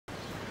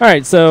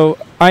right, so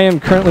I am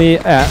currently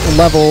at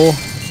level...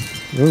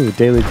 Ooh,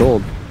 daily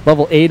gold.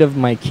 Level 8 of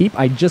my keep.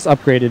 I just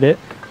upgraded it.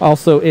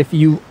 Also, if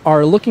you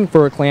are looking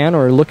for a clan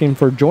or looking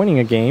for joining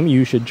a game,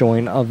 you should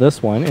join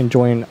this one and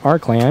join our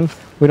clan.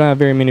 We don't have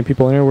very many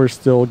people in here. We're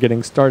still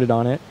getting started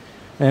on it.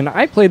 And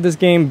I played this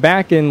game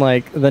back in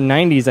like the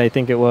 90s, I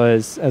think it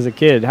was, as a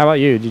kid. How about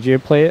you? Did you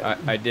play it?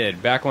 I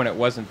did. Back when it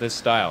wasn't this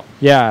style.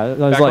 Yeah.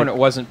 Back when it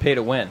wasn't pay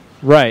to win.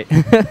 Right.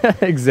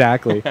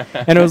 Exactly.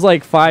 And it was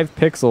like 5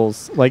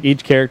 pixels. Like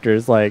each character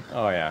is like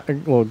oh, yeah. a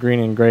little green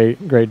and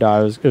gray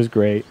dot. It was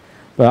great.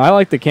 But I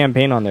like the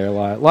campaign on there a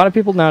lot. A lot of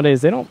people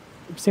nowadays, they don't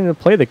seem to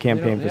play the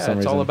campaign for some reason.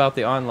 It's all about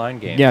the online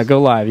games. Yeah,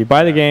 go live. You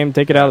buy the game,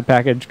 take it out of the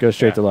package, go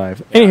straight to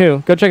live.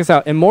 Anywho, go check us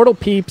out. Immortal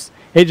Peeps,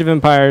 Age of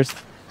Empires,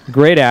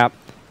 great app.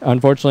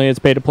 Unfortunately, it's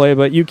pay to play,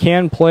 but you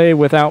can play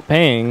without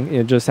paying.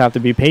 You just have to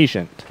be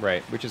patient.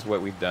 Right, which is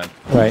what we've done.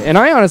 Right, and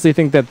I honestly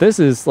think that this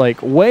is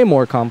like way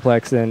more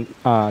complex than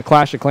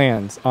Clash of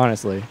Clans,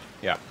 honestly.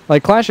 Yeah.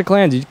 Like Clash of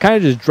Clans, you kind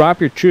of just drop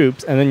your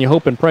troops, and then you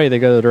hope and pray they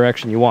go the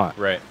direction you want.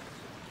 Right.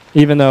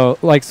 Even though,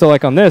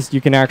 like on this,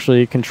 you can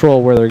actually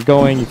control where they're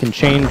going. You can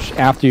change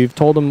after you've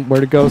told them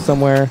where to go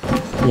somewhere.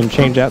 You can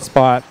change that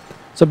spot.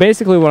 So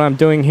basically what I'm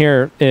doing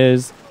here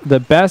is the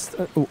best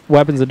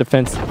weapons of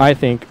defense, I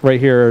think, right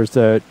here is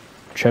the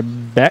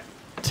Trebet.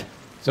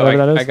 So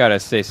I got to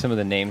say, some of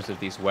the names of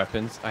these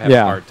weapons, I have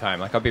a hard time.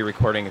 Like, I'll be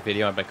recording a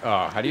video, I'm like,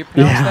 oh, how do you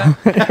pronounce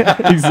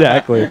that?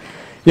 Exactly.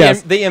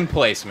 Yes. The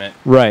emplacement.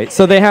 Right.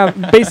 So they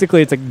have,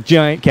 basically, it's a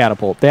giant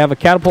catapult. They have a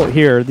catapult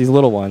here, these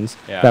little ones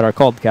that are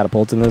called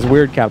catapults, and this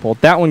weird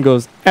catapult. That one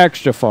goes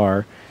extra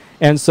far.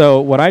 And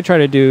so what I try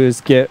to do is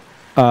get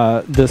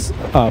this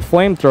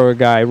flamethrower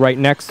guy right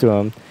next to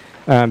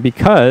him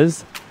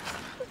because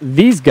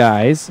these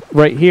guys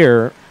right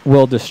here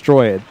will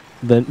destroy it.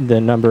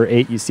 The number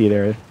 8 you see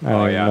there. I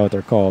don't even know what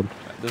they're called.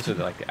 Those are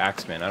like the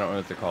Axemen. I don't know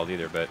what they're called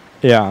either, but...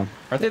 Yeah.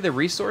 Aren't they the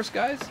resource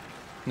guys?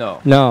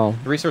 No. No.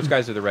 The resource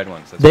guys are the red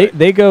ones. That's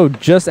they go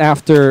just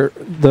after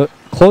the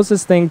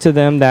closest thing to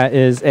them that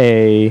is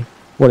a...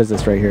 What is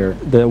this right here?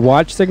 The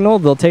watch signal.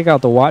 They'll take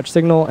out the watch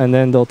signal, and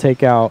then they'll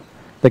take out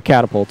the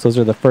catapults. Those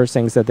are the first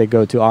things that they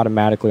go to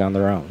automatically on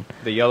their own.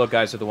 The yellow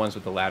guys are the ones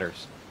with the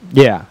ladders.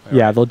 Yeah.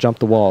 Yeah, they'll jump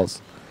the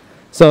walls.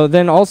 So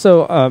then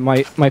also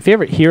my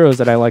favorite heroes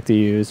that I like to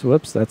use...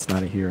 Whoops, that's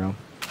not a hero.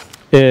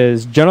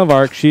 Is Joan of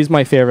Arc. She's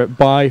my favorite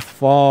by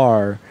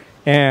far.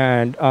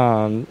 And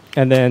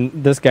then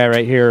this guy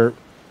right here,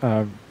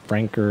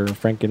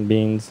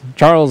 Frankenbeans,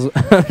 Charles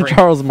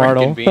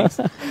Martel.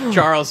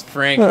 Charles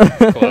Frank,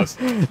 close.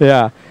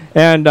 Yeah,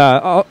 and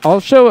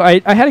I'll show. I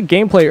had a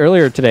gameplay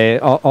earlier today.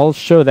 I'll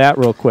show that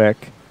real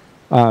quick.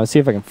 See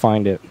if I can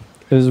find it.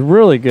 It was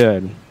really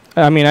good.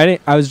 I mean,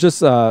 I was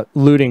just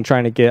looting,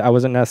 trying to get. I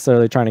wasn't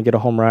necessarily trying to get a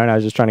home run. I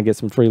was just trying to get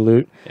some free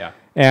loot. Yeah.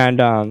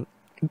 And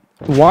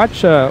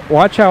watch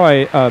how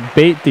I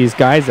bait these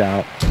guys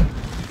out.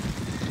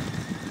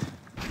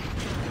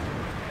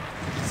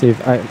 See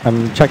if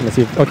I'm checking to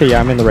see if, okay, yeah,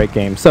 I'm in the right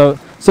game. So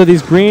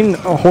these green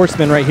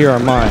horsemen right here are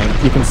mine,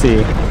 you can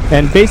see.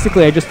 And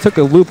basically I just took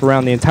a loop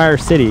around the entire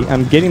city.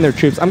 I'm getting their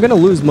troops. I'm going to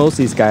lose most of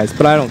these guys,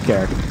 but I don't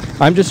care.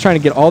 I'm just trying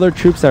to get all their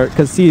troops out,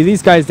 because see,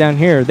 these guys down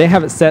here, they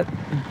have it set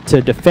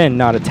to defend,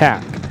 not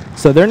attack.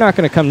 So they're not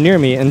going to come near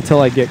me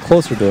until I get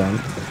closer to them.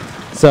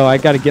 So I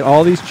got to get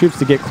all these troops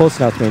to get close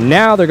enough to me.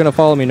 Now they're going to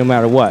follow me no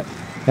matter what.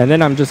 And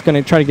then I'm just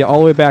going to try to get all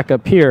the way back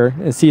up here.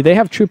 And see, they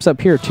have troops up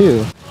here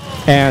too.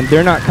 And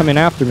they're not coming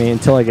after me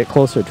until I get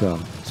closer to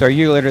them. So are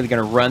you literally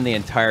going to run the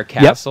entire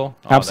castle?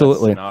 Yep,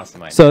 absolutely. That's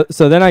an awesome idea.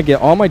 So then I get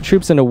all my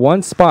troops into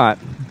one spot.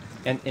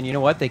 And you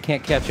know what? They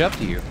can't catch up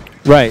to you.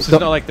 Right. So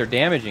it's not like they're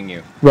damaging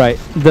you. Right.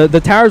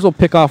 The towers will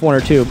pick off one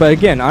or two. But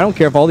again, I don't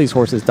care if all these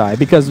horses die,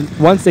 because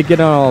once they get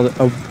on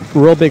a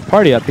real big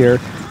party up here,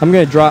 I'm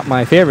going to drop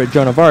my favorite,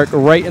 Joan of Arc,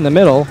 right in the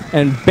middle.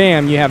 And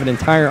bam, you have an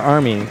entire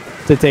army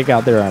to take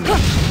out their army.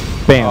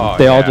 Bam. Oh,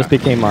 they all just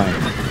became mine.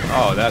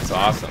 Oh, that's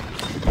awesome.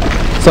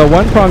 So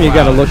one problem you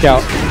got to look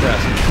out.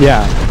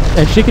 Yeah.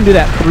 And she can do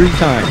that 3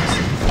 times.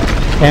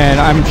 And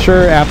I'm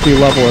sure after you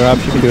level her up,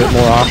 she can do it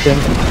more often.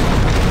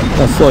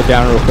 Let's slow it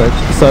down real quick.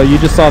 So you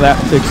just saw that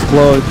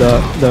explode,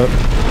 the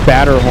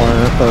batter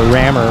horn or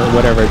rammer or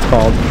whatever it's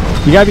called.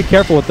 You got to be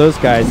careful with those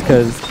guys,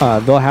 because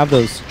they'll have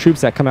those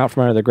troops that come out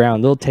from under the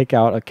ground. They'll take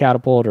out a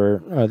catapult or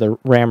the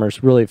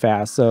rammers really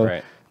fast.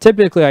 So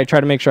typically I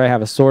try to make sure I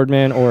have a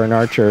swordman or an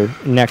archer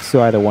next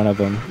to either one of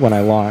them when I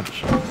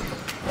launch.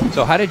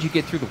 So how did you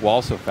get through the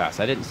wall so fast?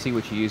 I didn't see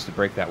what you used to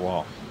break that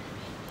wall.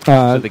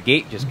 So the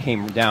gate just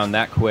came down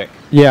that quick.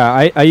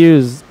 Yeah, I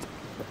used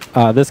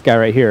this guy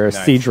right here, a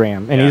siege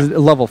ram, and he's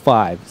level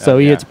 5, so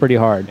he hits pretty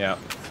hard. Yeah.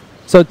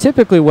 So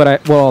typically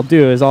what I'll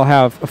do is I'll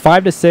have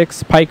 5 to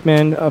 6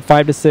 pikemen,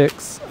 5 to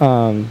 6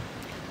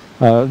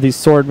 these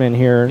swordmen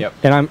here. Yep.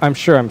 And I'm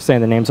sure I'm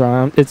saying the names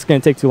wrong. It's going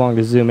to take too long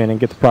to zoom in and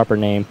get the proper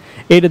name.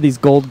 8 of these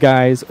gold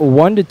guys,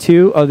 1 to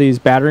 2 of these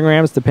battering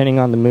rams, depending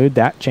on the mood.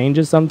 That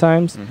changes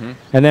sometimes.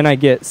 And then I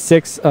get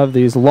 6 of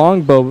these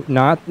long bow,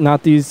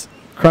 not these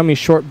crummy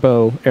short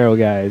bow arrow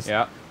guys.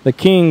 Yeah. The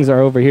kings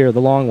are over here,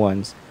 the long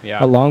ones.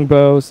 Yeah.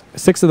 Longbows,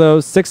 6 of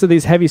those. 6 of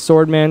these heavy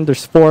swordmen.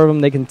 There's 4 of them.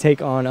 They can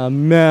take on a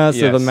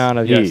massive amount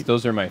of heat. Yes,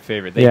 those are my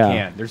favorite. They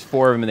can. There's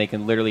 4 of them, and they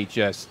can literally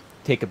just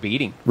take a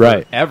beating.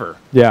 Right. Forever.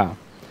 Yeah.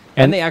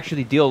 And they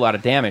actually deal a lot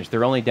of damage.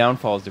 Their only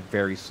downfall is they're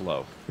very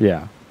slow.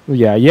 Yeah.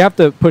 Yeah, you have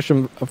to push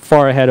them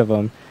far ahead of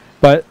them.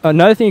 But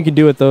another thing you can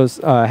do with those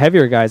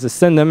heavier guys is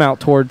send them out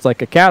towards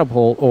like a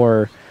catapult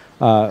or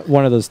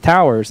one of those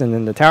towers, and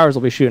then the towers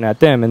will be shooting at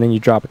them, and then you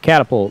drop a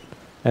catapult,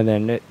 and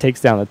then it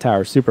takes down the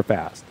tower super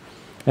fast.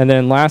 And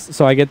then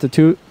so I get the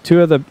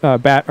two of the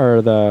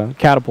the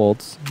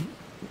catapults,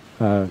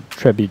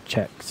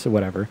 trebuchets or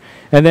whatever.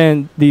 And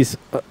then these,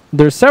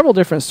 there's several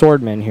different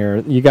swordmen here.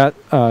 You got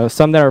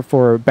some that are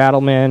for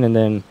battlemen, and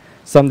then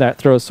some that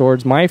throw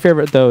swords. My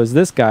favorite though is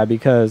this guy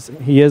because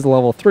he is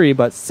level 3,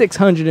 but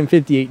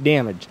 658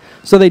 damage.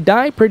 So they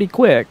die pretty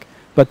quick,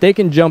 but they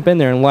can jump in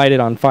there and light it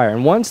on fire.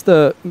 And once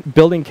the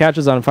building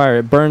catches on fire,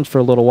 it burns for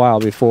a little while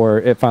before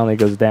it finally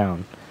goes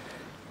down.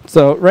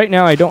 So right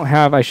now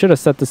I should have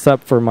set this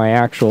up for my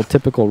actual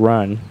typical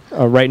run.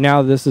 Right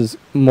now this is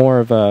more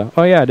of a,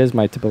 oh yeah, it is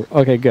my typical,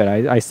 okay, good,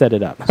 I set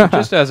it up. So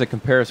just as a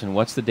comparison,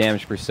 what's the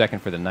damage per second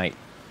for the knight?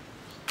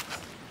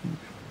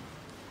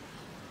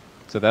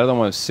 So that other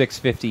one was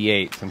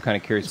 658. So I'm kind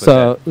of curious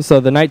what that. So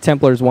the Knight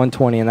Templar is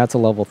 120, and that's a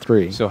level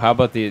 3. So how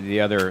about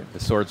the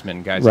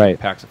swordsman guys? Right.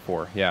 Packs of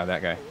 4. Yeah,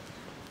 that guy.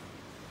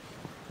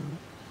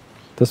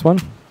 This one?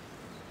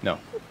 No.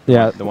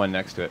 Yeah. The one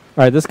next to it.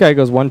 All right, this guy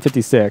goes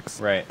 156.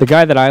 Right. The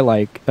guy that I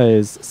like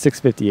is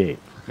 658.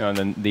 No, and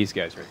then these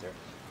guys right there.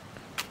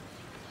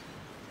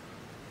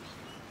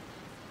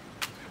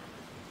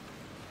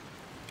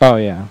 Oh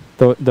yeah,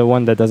 the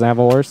one that doesn't have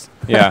a horse.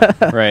 Yeah,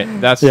 right.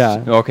 That's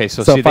okay.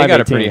 So see, they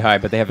got it pretty high,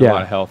 but they have a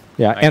lot of health.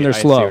 Yeah, and they're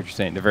slow. I see what you're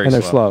saying. They're very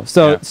slow.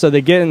 So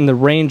they get in the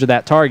range of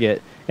that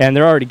target, and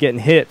they're already getting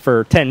hit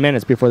for 10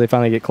 minutes before they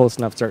finally get close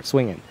enough to start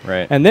swinging.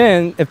 Right. And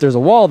then if there's a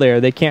wall there,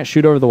 they can't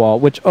shoot over the wall.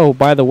 Which, oh,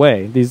 by the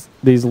way, these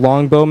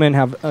longbowmen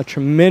have a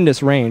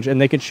tremendous range,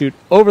 and they can shoot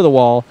over the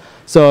wall.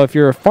 So if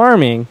you're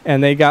farming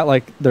and they got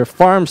like their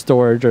farm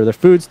storage or their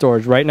food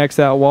storage right next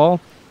to that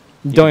wall,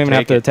 you don't even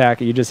have to attack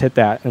it. You just hit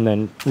that and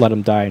then let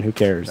them die, and who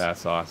cares?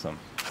 That's awesome.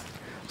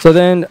 So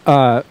then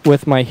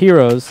with my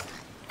heroes,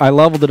 I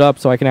leveled it up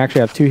so I can actually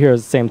have 2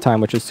 heroes at the same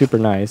time, which is super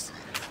nice.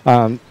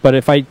 But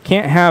if I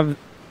can't have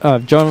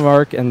Joan of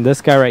Arc and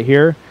this guy right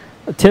here,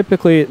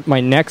 typically my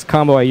next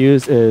combo I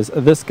use is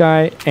this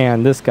guy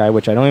and this guy,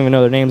 which I don't even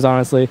know their names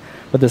honestly.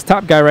 But this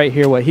top guy right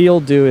here, what he'll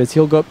do is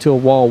he'll go up to a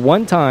wall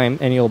one time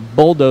and he'll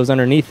bulldoze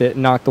underneath it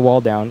and knock the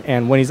wall down.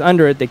 And when he's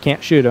under it, they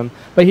can't shoot him.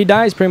 But he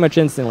dies pretty much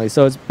instantly.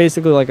 So it's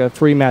basically like a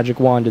free magic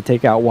wand to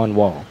take out one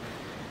wall.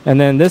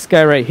 And then this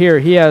guy right here,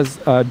 he has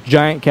a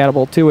giant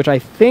catapult too, which I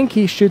think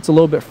he shoots a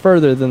little bit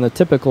further than the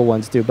typical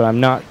ones do, but I'm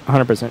not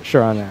 100%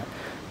 sure on that.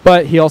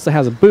 But he also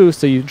has a boost,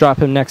 so you drop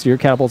him next to your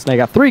catapults, and they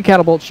got 3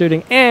 catapults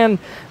shooting, and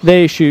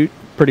they shoot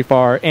pretty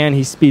far, and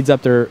he speeds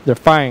up their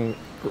firing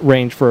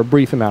range for a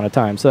brief amount of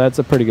time. So that's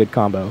a pretty good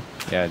combo.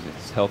 Yeah,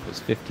 his health was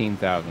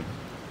 15,000.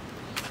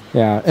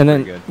 Yeah, and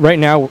then right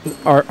now,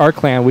 our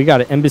clan, we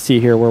got an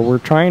embassy here where we're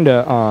trying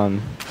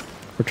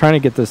to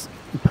get this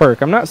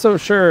perk. I'm not so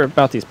sure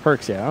about these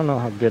perks yet. I don't know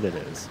how good it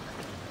is.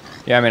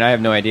 Yeah, I mean, I have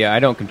no idea. I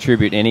don't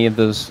contribute any of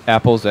those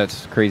apples.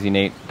 That's crazy,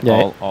 Nate.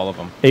 Yeah, all of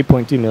them.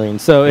 8.2 million.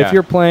 So if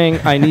you're playing,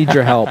 I need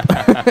your help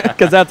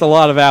because that's a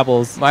lot of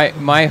apples.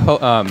 My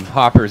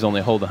hoppers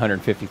only hold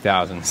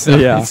 150,000, so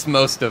it's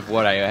most of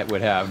what I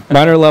would have.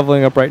 Mine are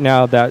leveling up right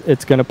now. That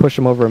it's going to push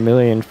them over 1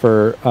 million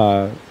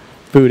for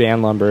food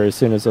and lumber as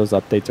soon as those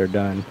updates are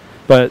done.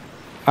 But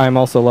I'm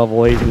also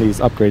level 8, and these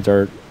upgrades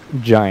are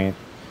giant.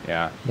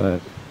 Yeah.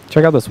 But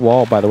check out this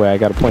wall, by the way. I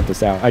got to point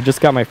this out. I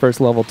just got my first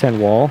level 10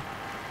 wall.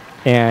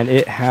 And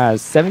it has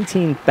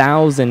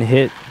 17,000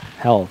 hit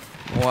health.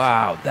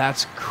 Wow,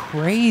 that's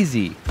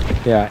crazy.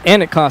 Yeah,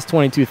 and it cost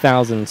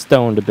 22,000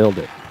 stone to build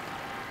it.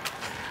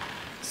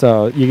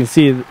 So you can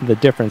see the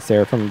difference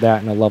there from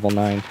that and a level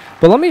 9.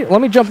 But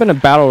let me jump into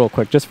battle real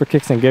quick, just for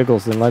kicks and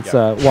giggles, and let's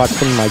watch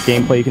some of my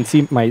gameplay. You can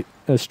see my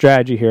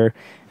strategy here,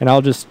 and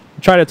I'll just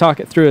try to talk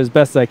it through as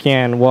best as I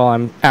can while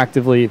I'm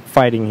actively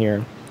fighting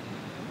here.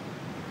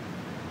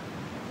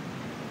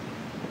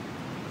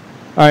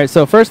 All right,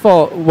 so first of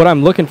all, what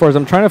I'm looking for is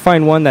I'm trying to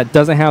find one that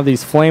doesn't have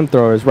these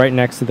flamethrowers right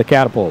next to the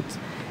catapults.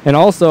 And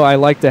also, I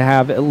like to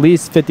have at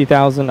least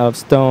 50,000 of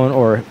stone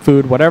or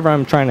food, whatever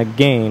I'm trying to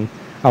gain.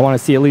 I want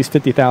to see at least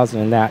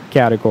 50,000 in that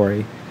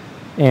category.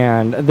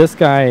 And this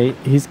guy,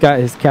 he's got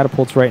his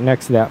catapults right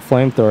next to that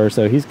flamethrower,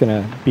 so he's going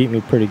to beat me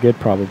pretty good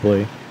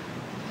probably.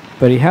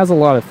 But he has a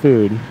lot of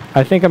food.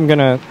 I think I'm going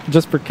to,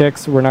 just for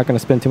kicks, we're not going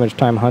to spend too much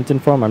time hunting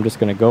for him. I'm just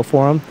going to go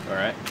for him. All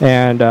right.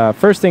 And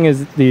first thing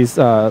is these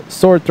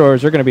sword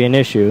throwers are going to be an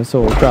issue.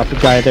 So we'll drop the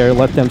guy there,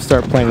 let them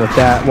start playing with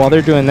that. While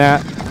they're doing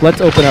that,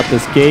 let's open up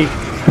this gate.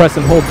 Press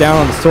and hold down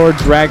on the sword,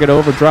 drag it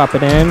over, drop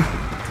it in.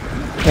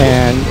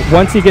 And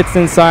once he gets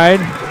inside,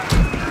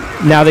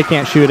 now they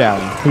can't shoot at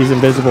him. He's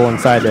invisible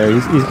inside there.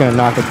 He's going to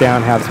knock it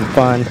down, have some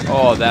fun.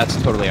 Oh,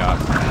 that's totally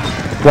awesome.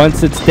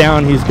 Once it's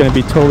down, he's going to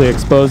be totally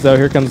exposed, though.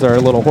 Here comes our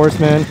little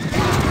horseman.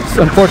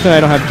 So unfortunately, I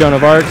don't have Joan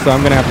of Arc, so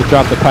I'm going to have to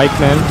drop the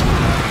pikemen.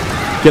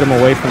 Get them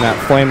away from that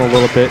flame a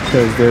little bit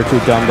because they're too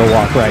dumb to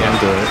walk right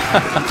into it.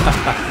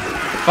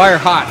 Fire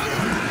hot.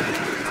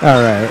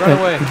 All right. Run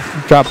away.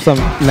 Drop some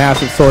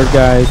massive sword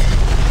guys.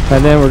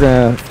 And then we're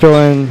going to throw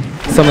in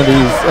some of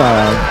these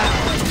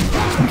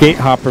gate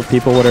hopper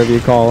people, whatever you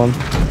call them.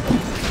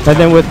 And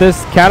then with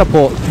this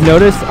catapult,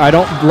 notice I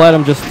don't let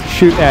him just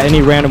shoot at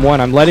any random one.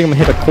 I'm letting him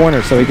hit a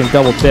corner so he can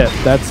double dip.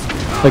 That's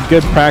a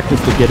good practice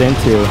to get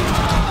into.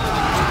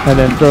 And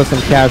then throw some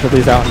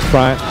casualties out in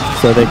front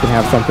so they can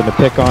have something to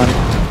pick on.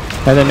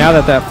 And then now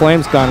that that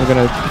flame's gone, I'm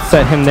going to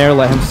set him there,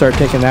 let him start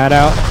taking that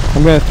out.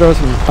 I'm going to throw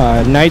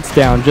some knights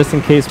down just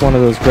in case one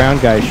of those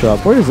ground guys show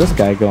up. Where is this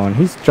guy going?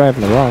 He's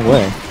driving the wrong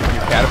way.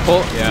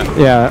 Catapult? Yeah.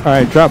 Yeah, all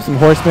right, drop some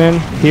horsemen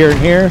here and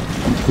here.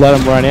 Let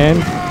them run in.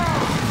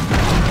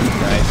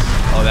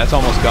 Oh, that's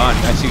almost gone.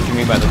 I see what you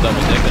mean by the double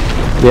dipping.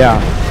 Yeah.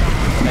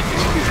 That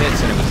just 2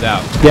 hits and it was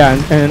out. Yeah,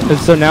 and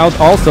so now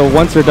also,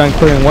 once they're done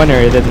clearing one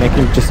area, then they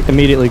can just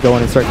immediately go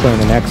in and start clearing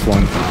the next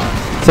one.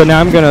 So now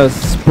I'm going to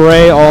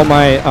spray all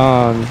my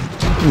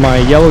my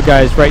yellow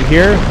guys right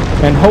here,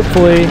 and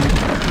hopefully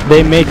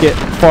they make it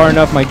far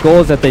enough. My goal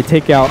is that they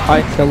take out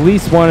at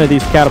least one of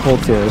these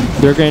catapults here.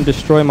 They're going to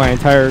destroy my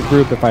entire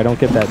group if I don't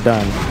get that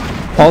done.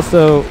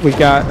 Also, we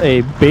got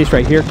a base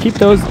right here. Keep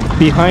those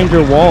behind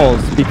your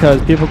walls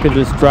because people can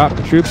just drop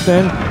troops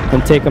in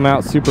and take them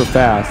out super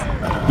fast.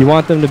 You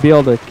want them to be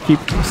able to keep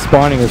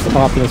spawning as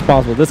often as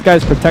possible. This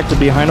guy's protected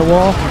behind a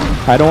wall.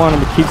 I don't want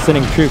him to keep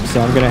sending troops,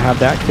 so I'm going to have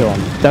that kill him.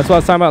 That's what I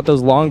was talking about,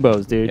 those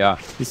longbows, dude. Yeah.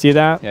 You see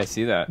that? Yeah, I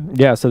see that.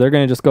 Yeah, so they're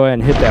going to just go ahead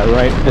and hit that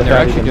right. And they're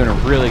actually doing a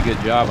really good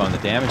job on the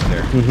damage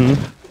there.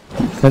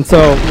 Mm-hmm. And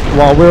so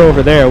while we're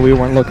over there, we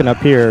weren't looking up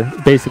here.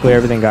 Basically,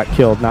 everything got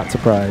killed. Not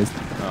surprised.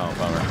 Oh,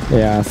 bummer.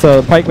 Yeah,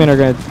 so the pikemen are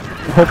going to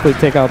hopefully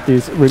take out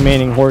these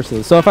remaining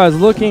horses. So if I was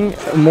looking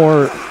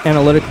more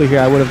analytically here,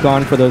 I would have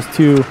gone for those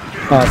 2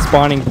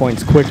 spawning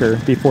points quicker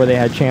before they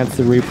had a chance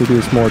to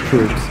reproduce more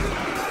troops.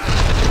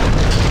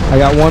 I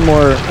got one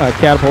more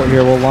catapult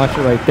here. We'll launch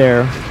it right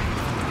there.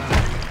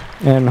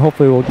 And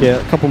hopefully we'll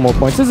get a couple more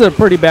points. This is a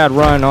pretty bad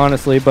run,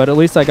 honestly, but at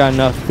least I got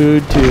enough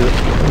food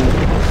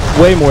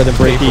to way more than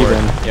break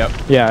even. Yep.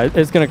 Yeah,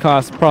 it's going to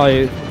cost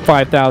probably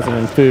 5,000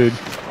 in food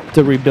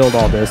to rebuild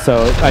all this,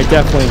 so I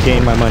definitely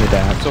gained my money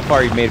back. So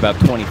far you've made about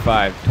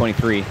 25,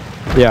 23.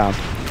 Yeah.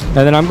 And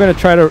then I'm going to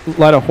try to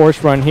let a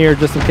horse run here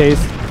just in case.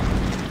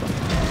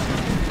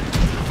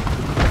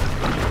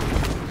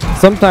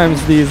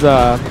 Sometimes these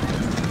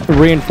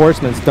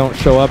reinforcements don't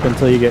show up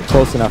until you get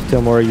close enough to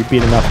them or you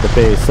beat enough the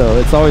base, so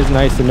it's always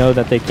nice to know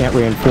that they can't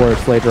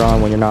reinforce later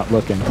on when you're not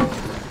looking.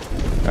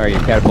 All right,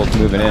 your catapult's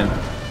moving in.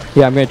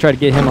 Yeah, I'm going to try to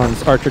get him on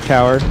this archer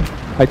tower.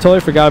 I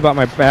totally forgot about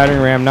my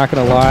battering ram, not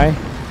going to lie.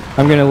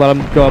 I'm going to let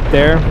him go up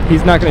there.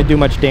 He's not going to do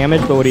much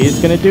damage, but what he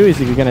is going to do is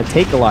he's going to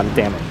take a lot of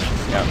damage.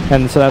 Yep.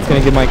 And so that's going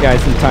to give my guys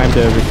some time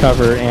to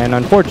recover. And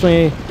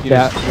unfortunately,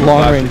 that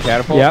long-range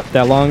catapult? Yep,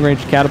 that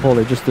long-range catapult,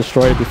 it just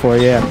destroyed it before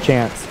you had a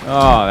chance.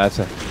 Oh, that's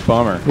a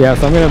bummer. Yeah,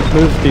 so I'm going to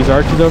move these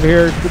archers over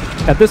here.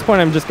 At this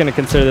point, I'm just going to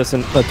consider this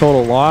a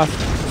total loss.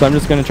 So I'm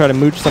just going to try to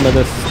mooch some of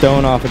this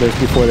stone off of this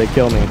before they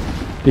kill me.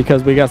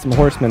 Because we got some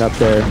horsemen up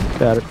there.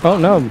 Oh,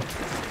 no.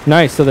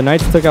 Nice. So the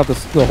knights took out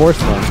the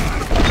horsemen.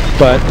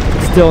 But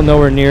still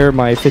nowhere near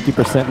my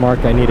 50% mark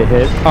I need to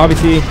hit.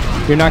 Obviously,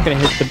 you're not going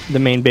to hit the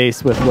main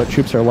base with what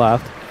troops are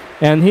left.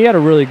 And he had a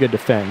really good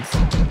defense.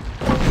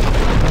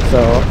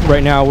 So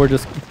right now we're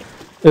just,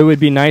 it would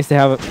be nice to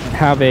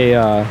have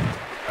a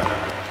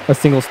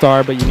single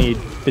star, but you need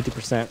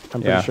 50%,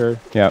 I'm pretty sure.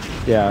 Yep.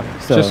 Yeah.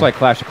 So just like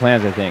Clash of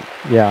Clans, I think.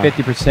 Yeah.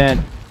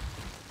 50%,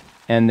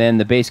 and then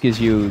the base gives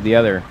you the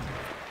other.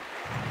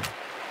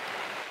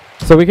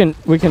 So we can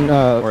milk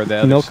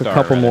a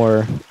couple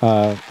more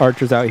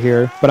archers out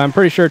here, but I'm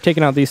pretty sure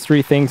taking out these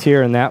 3 things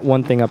here and that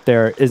one thing up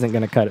there isn't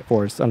going to cut it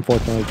for us,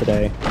 unfortunately,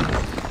 today.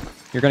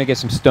 You're going to get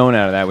some stone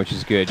out of that, which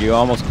is good. You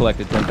almost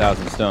collected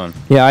 10,000 stone.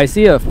 Yeah, I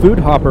see a food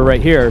hopper right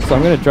here, so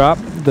I'm going to drop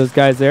those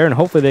guys there, and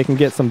hopefully they can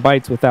get some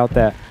bites without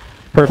that.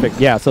 Perfect.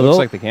 Yeah, so looks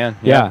like they can.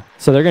 Yeah,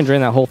 so they're going to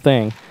drain that whole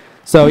thing.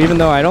 So even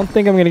though I don't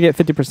think I'm going to get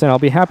 50%, I'll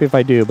be happy if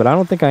I do, but I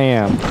don't think I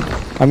am.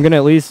 I'm going to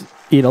at least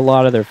eat a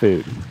lot of their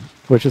food,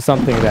 which is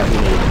something that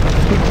you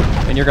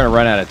need. And you're going to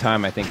run out of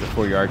time, I think,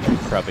 before your archers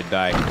probably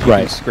die. You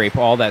can scrape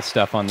all that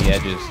stuff on the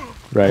edges.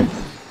 Right.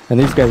 And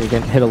these guys are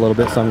getting hit a little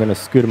bit, so I'm going to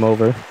scoot them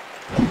over.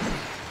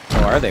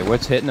 Oh, are they?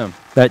 What's hitting them?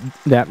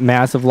 That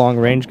massive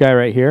long-range guy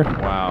right here.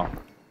 Wow.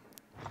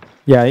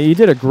 Yeah, he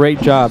did a great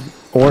job,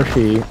 or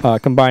she,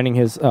 combining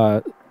his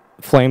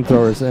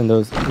flamethrowers and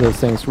those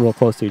things real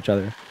close to each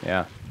other.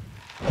 Yeah.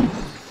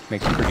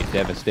 Makes a pretty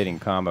devastating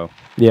combo.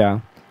 Yeah.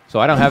 So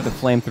I don't have the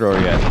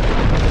flamethrower yet.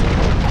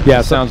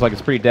 Yeah, sounds like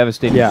it's pretty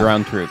devastating to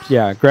ground troops.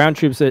 Yeah, ground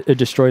troops, it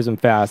destroys them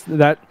fast.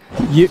 That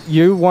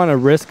you want to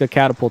risk a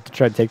catapult to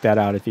try to take that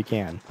out if you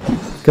can,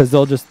 because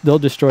they'll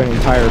destroy an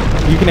entire.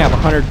 You can have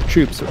 100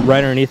 troops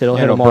right underneath it. It'll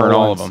hit them all. Burn at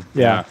all once. of them.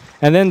 Yeah,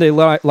 and then they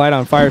light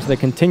on fire, so they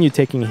continue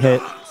taking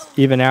hits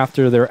even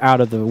after they're out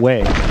of the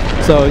way.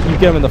 So you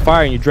get them in the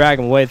fire and you drag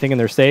them away thinking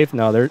they're safe.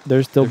 No,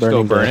 they're still burning.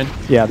 Still burning?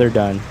 Yeah, they're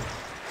done.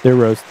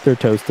 They're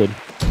toasted.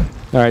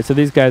 All right, so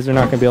these guys are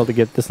not going to be able to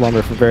get this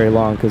lumber for very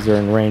long because they're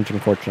in range,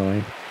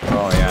 unfortunately.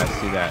 Oh, yeah, I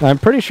see that. I'm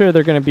pretty sure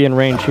they're going to be in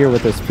range here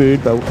with this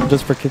food, but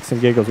just for kicks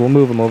and giggles, we'll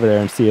move them over there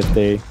and see if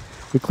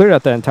we cleared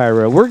out that entire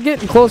row. We're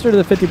getting closer to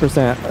the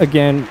 50%.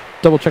 Again,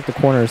 double check the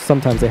corners.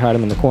 Sometimes they hide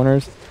them in the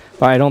corners,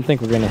 but I don't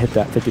think we're going to hit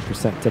that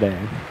 50% today.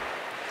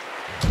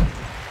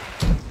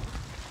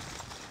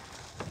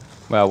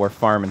 Well, we're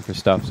farming for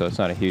stuff, so it's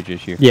not a huge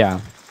issue. Yeah.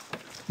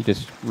 You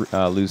just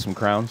lose some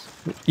crowns?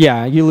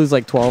 Yeah, you lose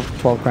like 12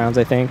 crowns,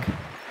 I think.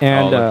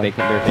 And look,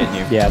 they're hitting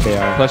you. Yeah, they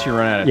are. Plus, you're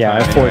running out of time. Yeah,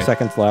 I have 4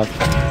 seconds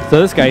left.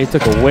 So this guy, he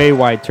took a way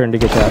wide turn to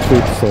get to that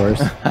food source.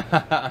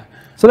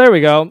 So there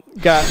we go.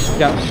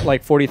 Got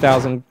like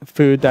 40,000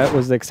 food. That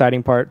was the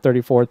exciting part.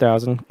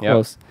 34,000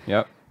 close.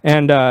 Yep.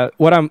 And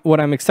what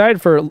I'm excited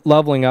for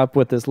leveling up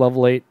with this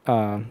level 8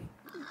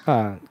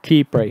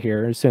 keep right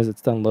here. As soon as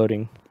it's done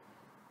loading.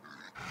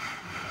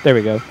 There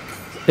we go.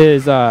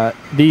 Is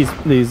these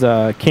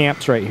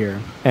camps right here,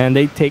 and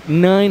they take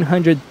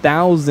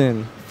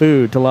 900,000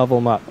 food to level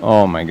them up.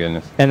 Oh my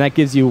goodness! And that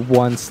gives you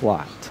 1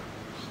 slot.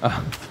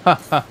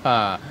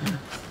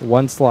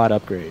 1 slot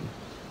upgrade.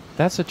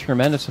 That's a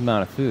tremendous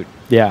amount of food.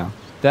 Yeah.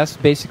 That's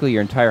basically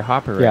your entire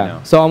hopper right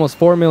now. So almost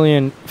 4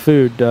 million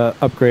food to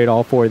upgrade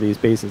all 4 of these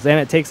bases, and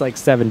it takes like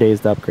 7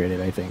 days to upgrade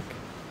it, I think.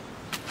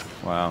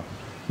 Wow.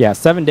 Yeah,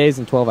 7 days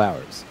and 12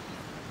 hours.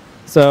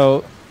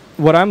 So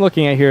what I'm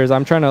looking at here is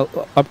I'm trying to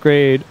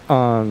upgrade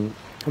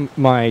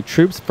my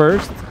troops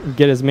first,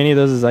 get as many of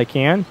those as I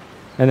can,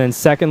 and then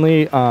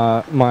secondly,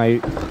 my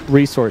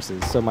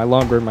resources. So my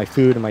lumber, my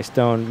food, and my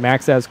stone,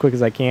 max as quick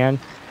as I can.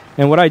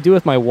 And what I do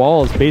with my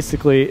walls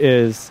basically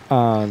is,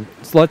 so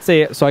let's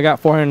say, so I got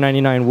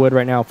 499 wood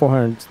right now,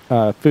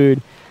 400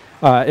 food.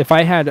 If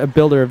I had a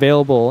builder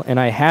available and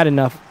I had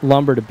enough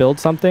lumber to build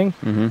something,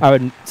 I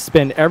would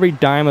spend every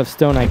dime of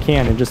stone I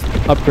can and just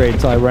upgrade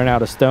until I run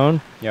out of stone.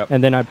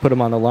 And then I'd put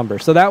them on the lumber.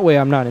 So that way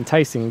I'm not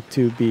enticing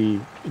to be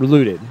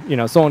looted. You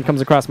know, someone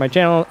comes across my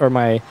channel or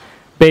my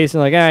base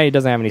and like, he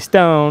doesn't have any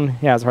stone,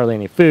 he has hardly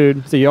any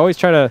food. So you always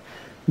try to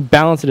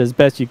balance it as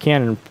best you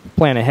can and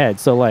plan ahead.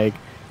 So like,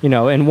 you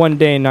know, in 1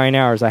 day, 9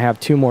 hours, I have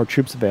 2 more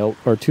troops available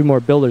or 2 more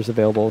builders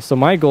available. So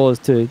my goal is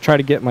to try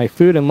to get my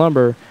food and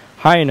lumber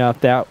high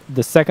enough that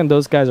the second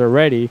those guys are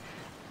ready,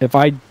 if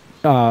I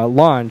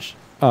launch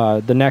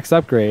the next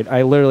upgrade,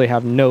 I literally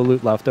have no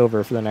loot left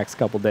over for the next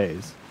couple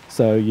days.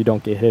 So you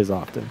don't get hit as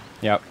often.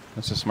 Yep,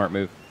 that's a smart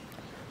move.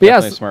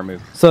 Definitely a smart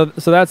move. So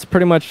that's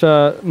pretty much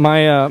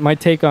my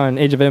take on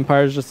Age of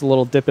Empires. Just a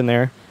little dip in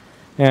there,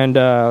 and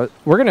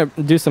we're gonna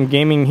do some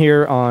gaming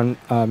here on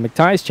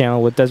McTie's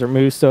channel with Desert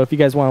Moose. So if you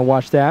guys want to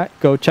watch that,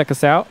 go check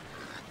us out.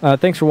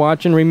 Thanks for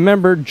watching.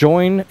 Remember,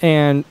 join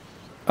and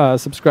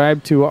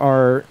subscribe to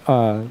our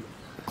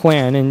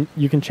clan, and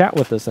you can chat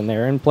with us in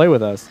there and play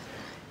with us.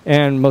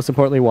 And most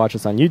importantly, watch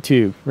us on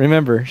YouTube.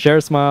 Remember, share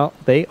a smile.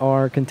 They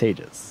are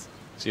contagious.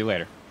 See you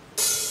later.